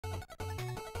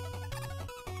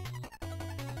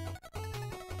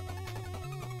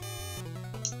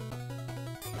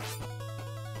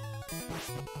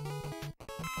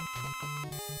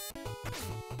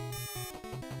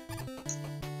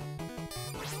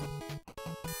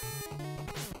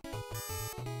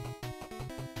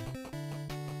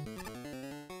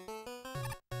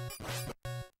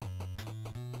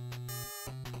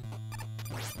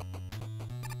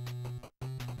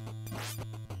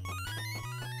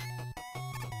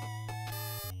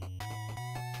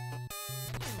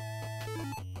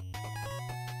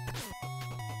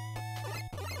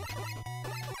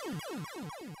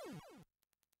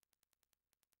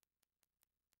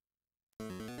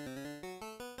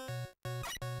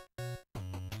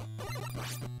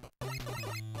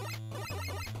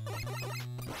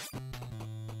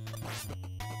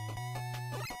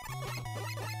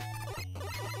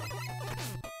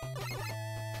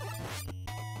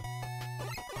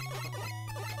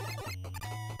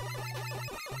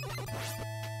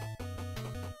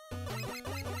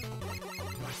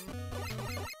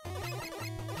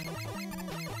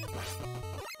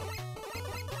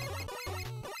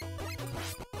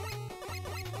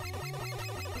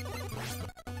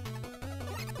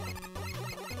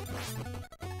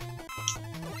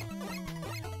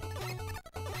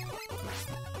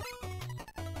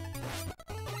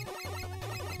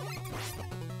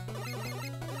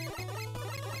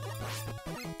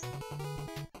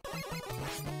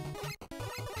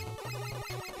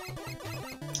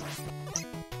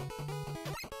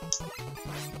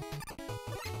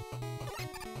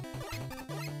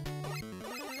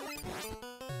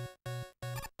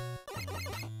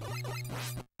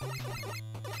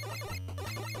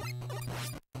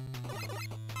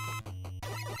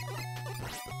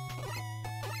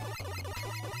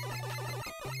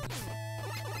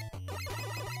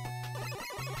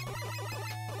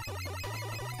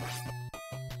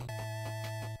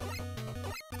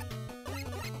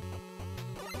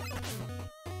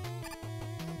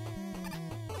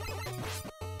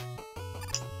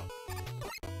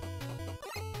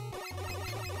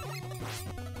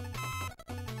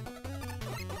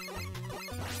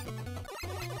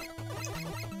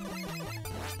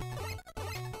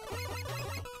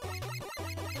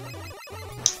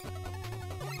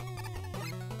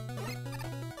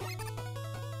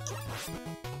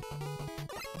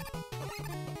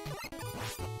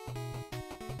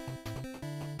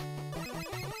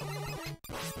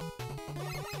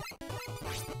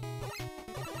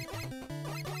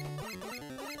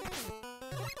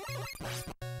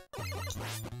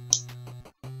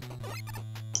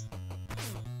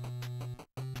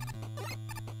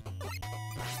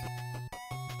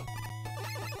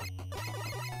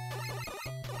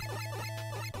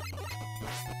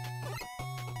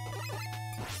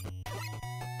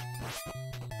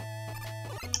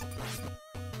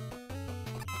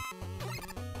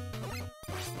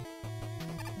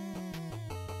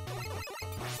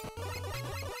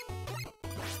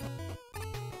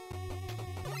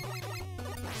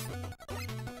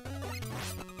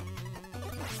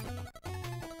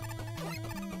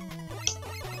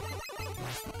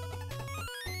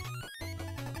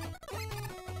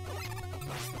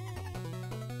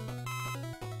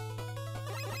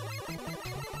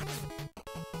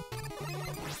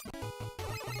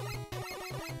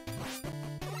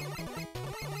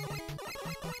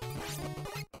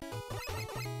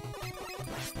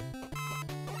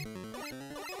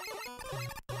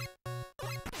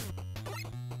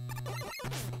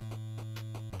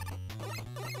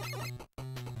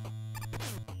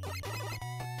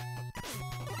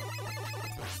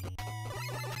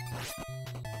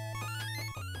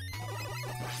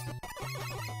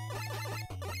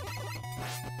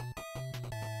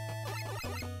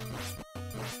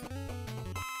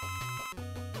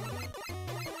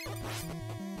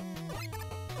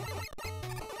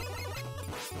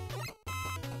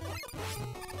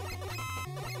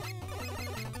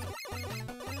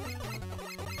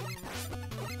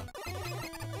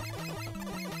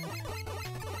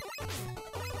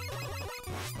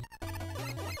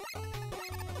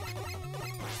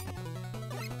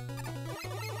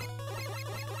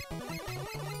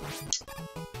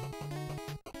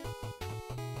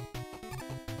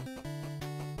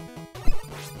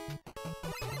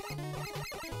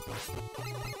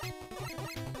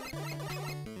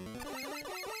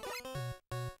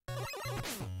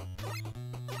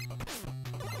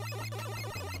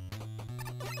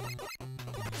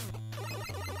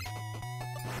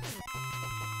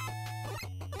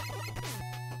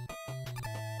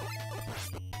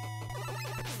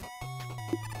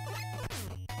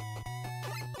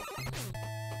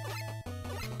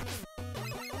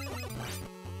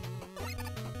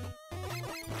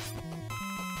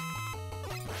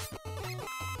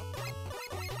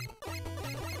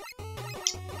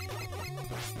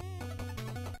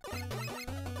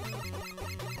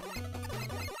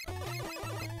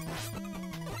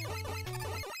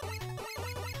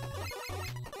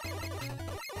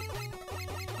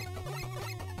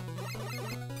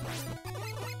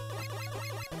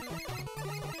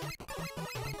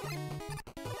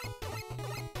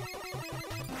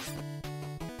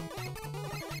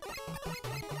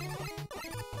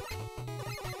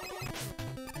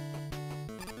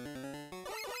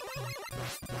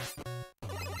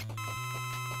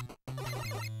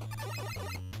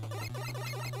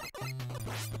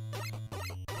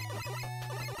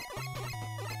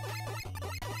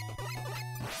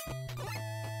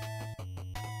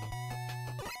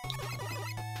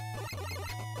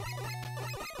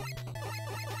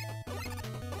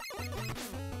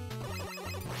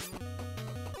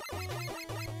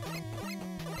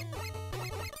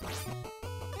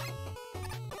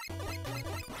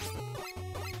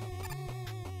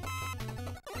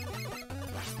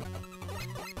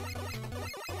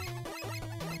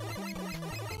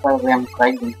Probably I'm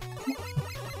craving.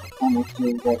 I'm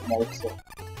actually that night, so.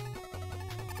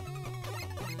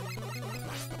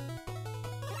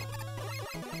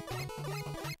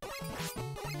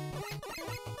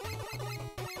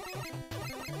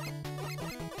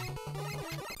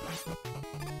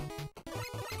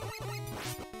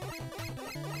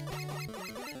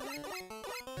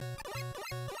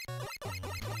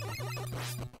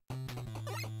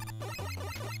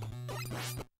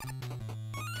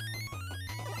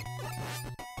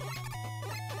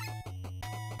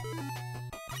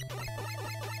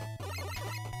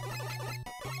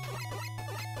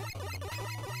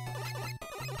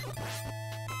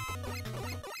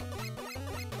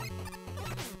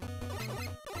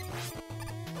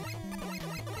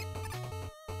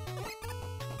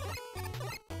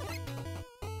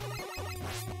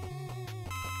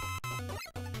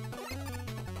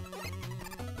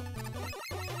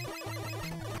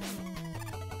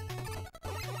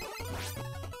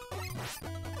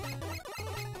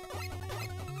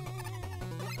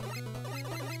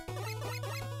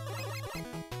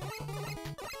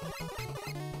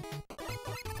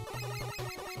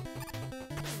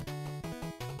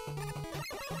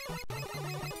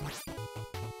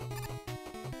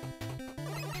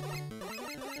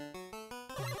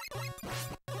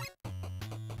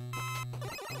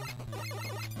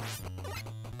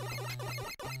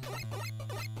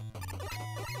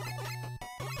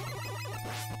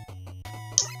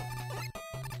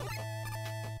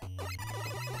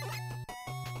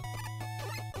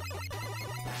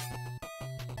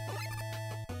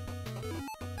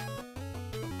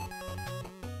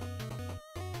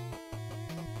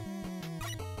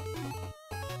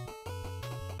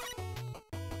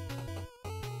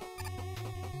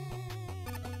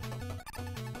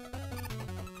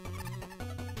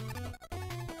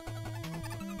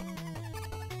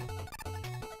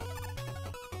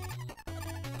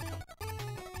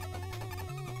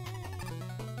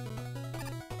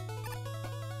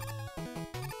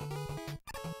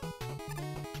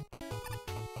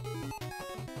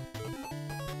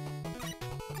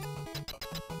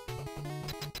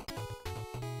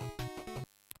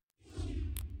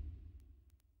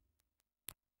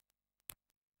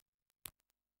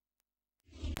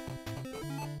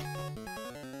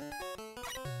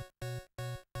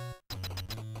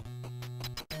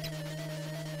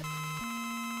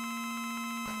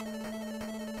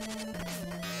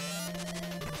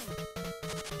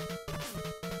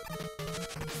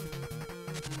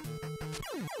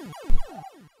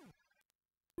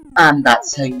 And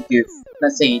that's how you do,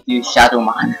 let's say you do Shadow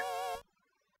Man.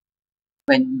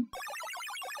 When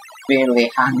barely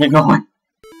hanging on.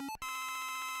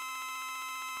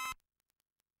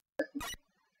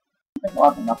 I'm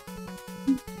odd enough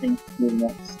to think to do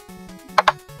next.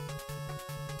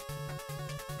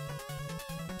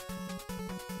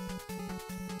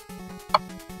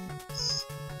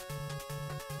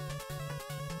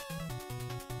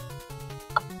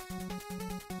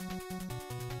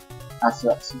 That's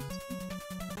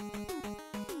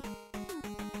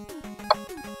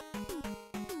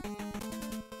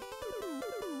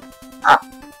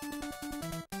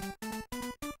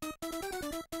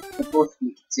we both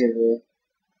need to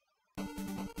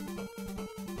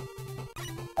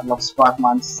I love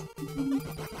Sparkman's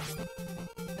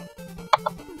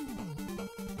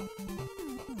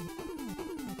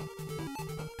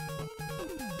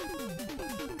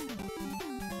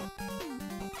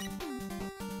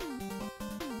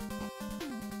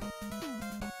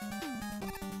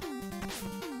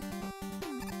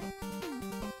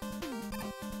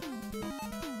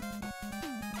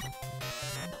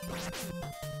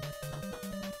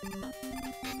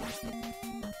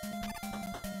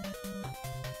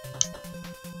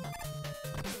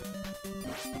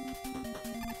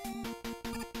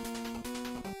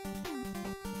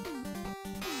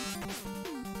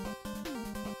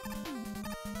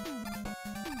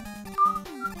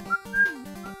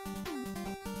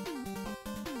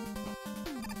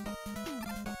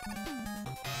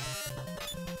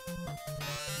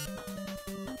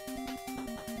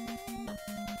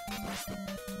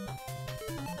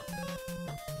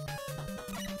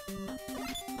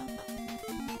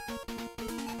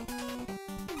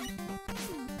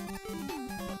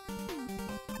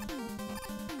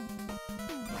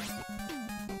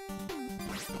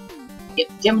if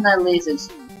Gemini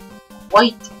lasers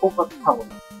quite overpowered.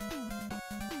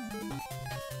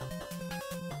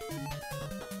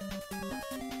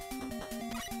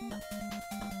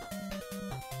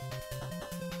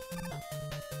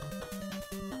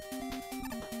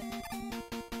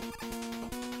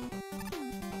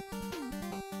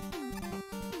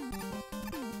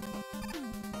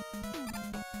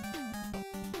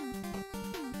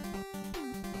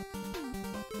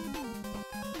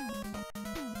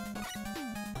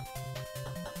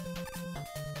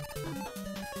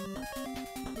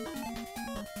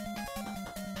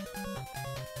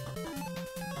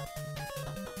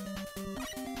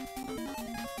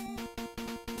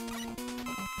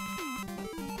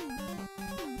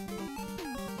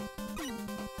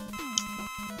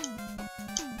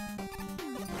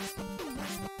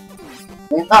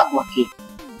 We're not lucky.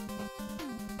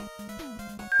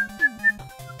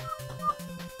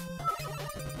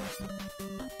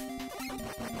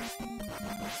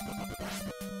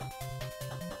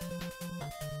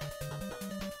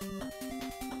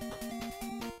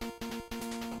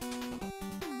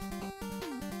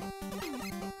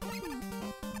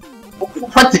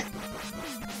 What the?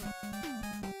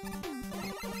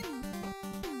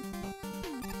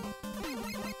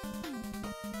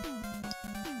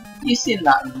 You seen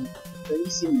that? Have you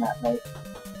seen that, right?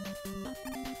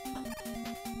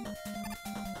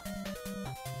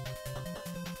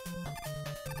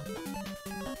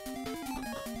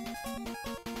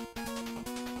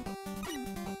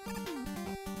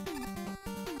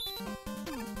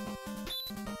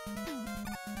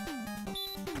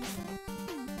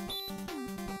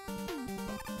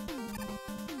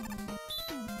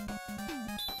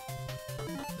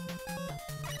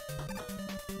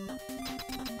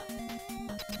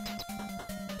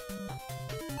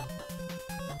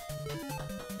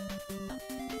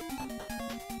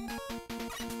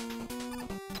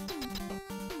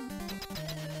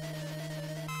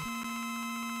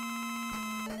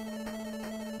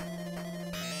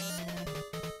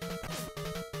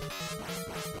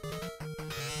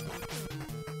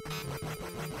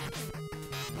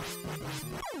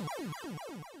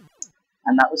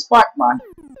 And that was Sparkman.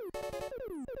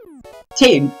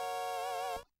 Team!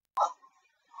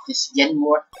 Just getting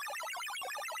more.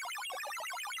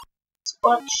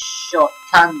 Spark shot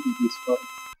can be useful.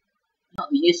 Not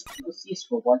the most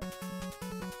useful one.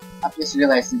 I've just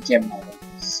realised the gem now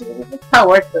is so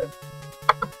overpowered, but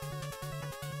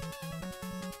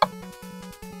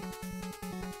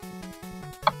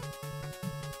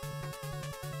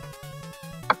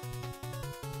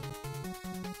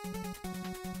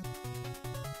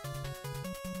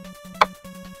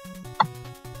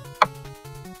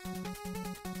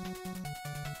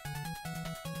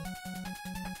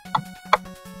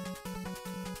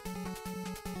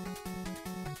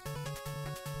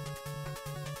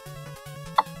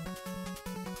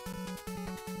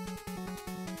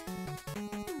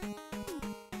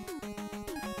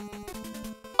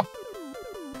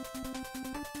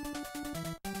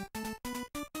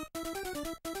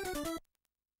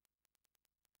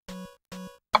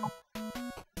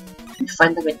we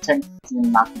finally returned to the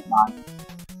megaman.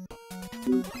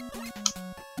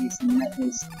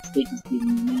 His stage is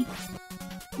being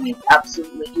made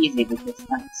absolutely easy because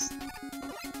thanks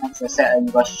to a certain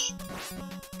rush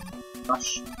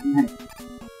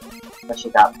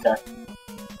adapter.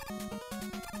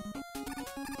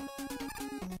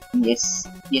 Yes,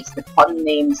 the pun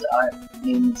names are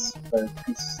names for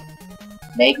because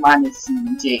Megaman is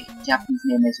Japanese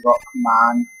name is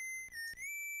Rockman,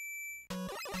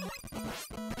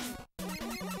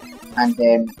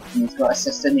 and he's got a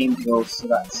sister named Rose, so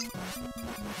that's.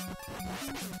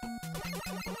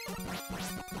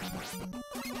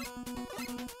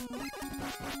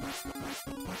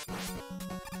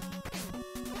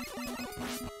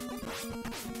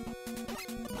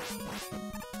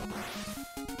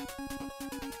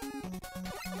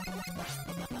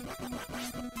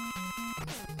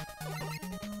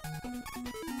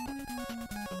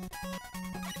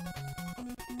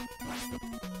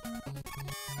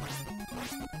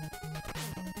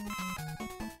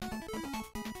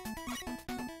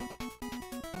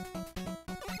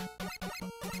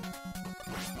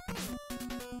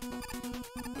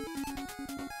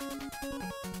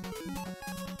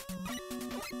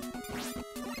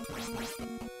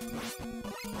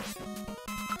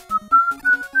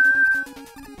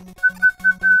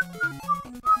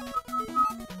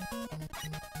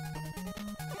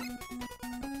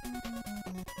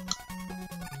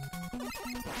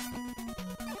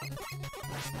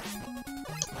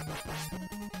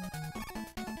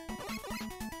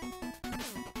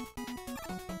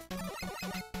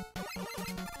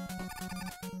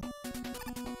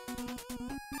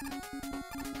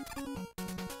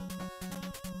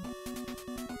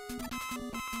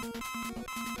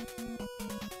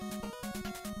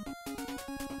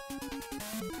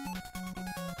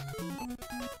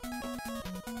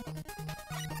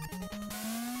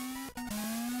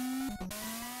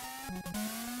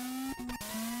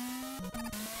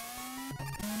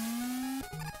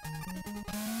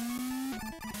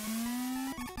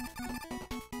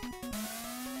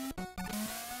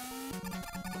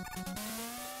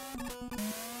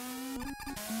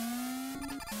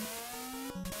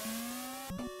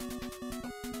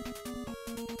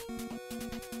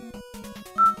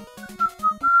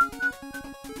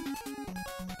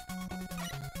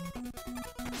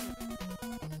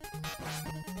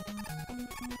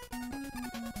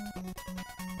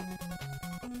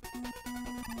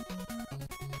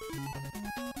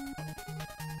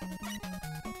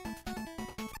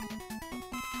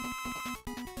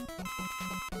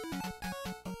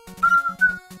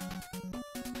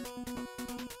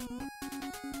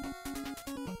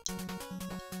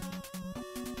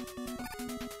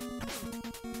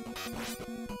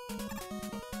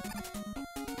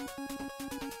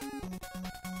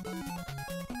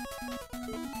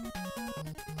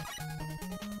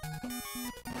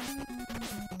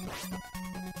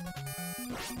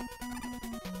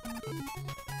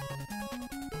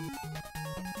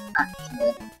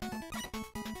 there.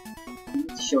 I need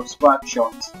to show spark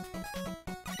shots.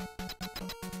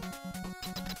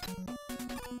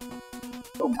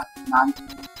 Oh my man,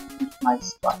 my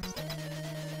spark shot.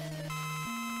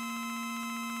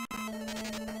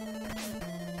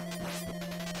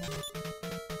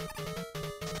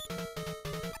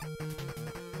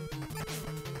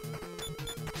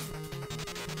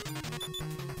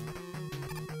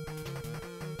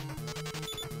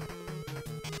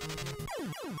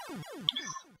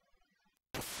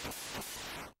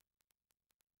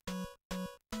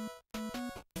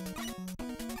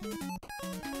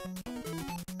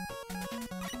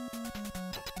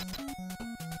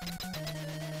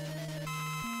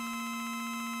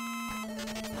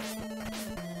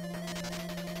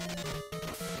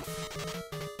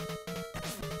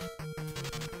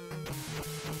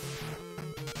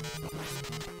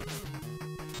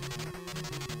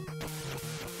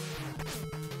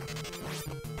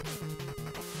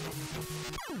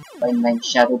 Mein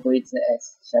Shadow Blade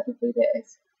es. Shadow Blade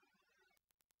es.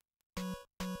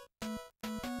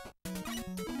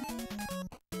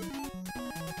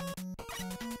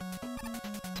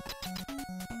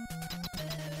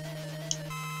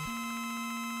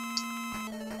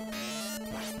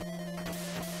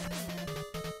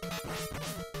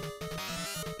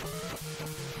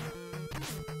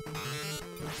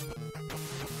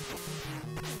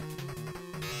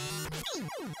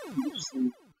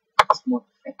 It's more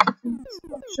effective in this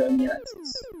one. Show me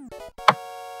access.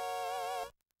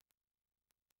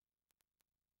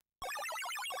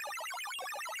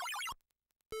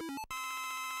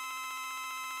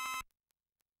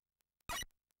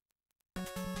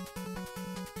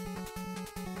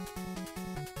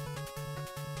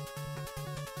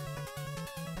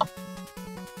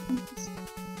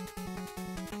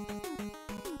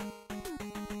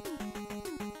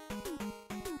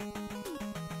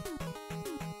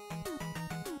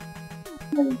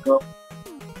 There we go.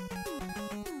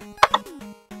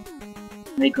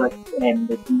 They got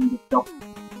the dog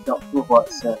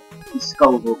robots, the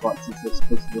skull robots as they're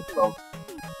supposed to be called.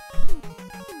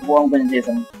 What I'm going to do is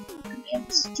I'm going to end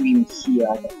the stream here.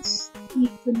 That's me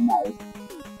for now.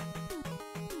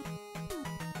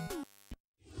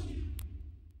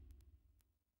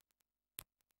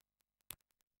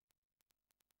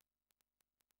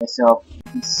 So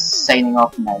I'm signing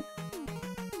off now.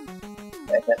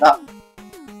 Sorry about that.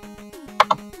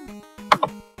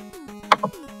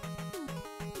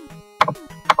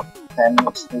 I'm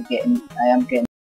actually getting. I am getting.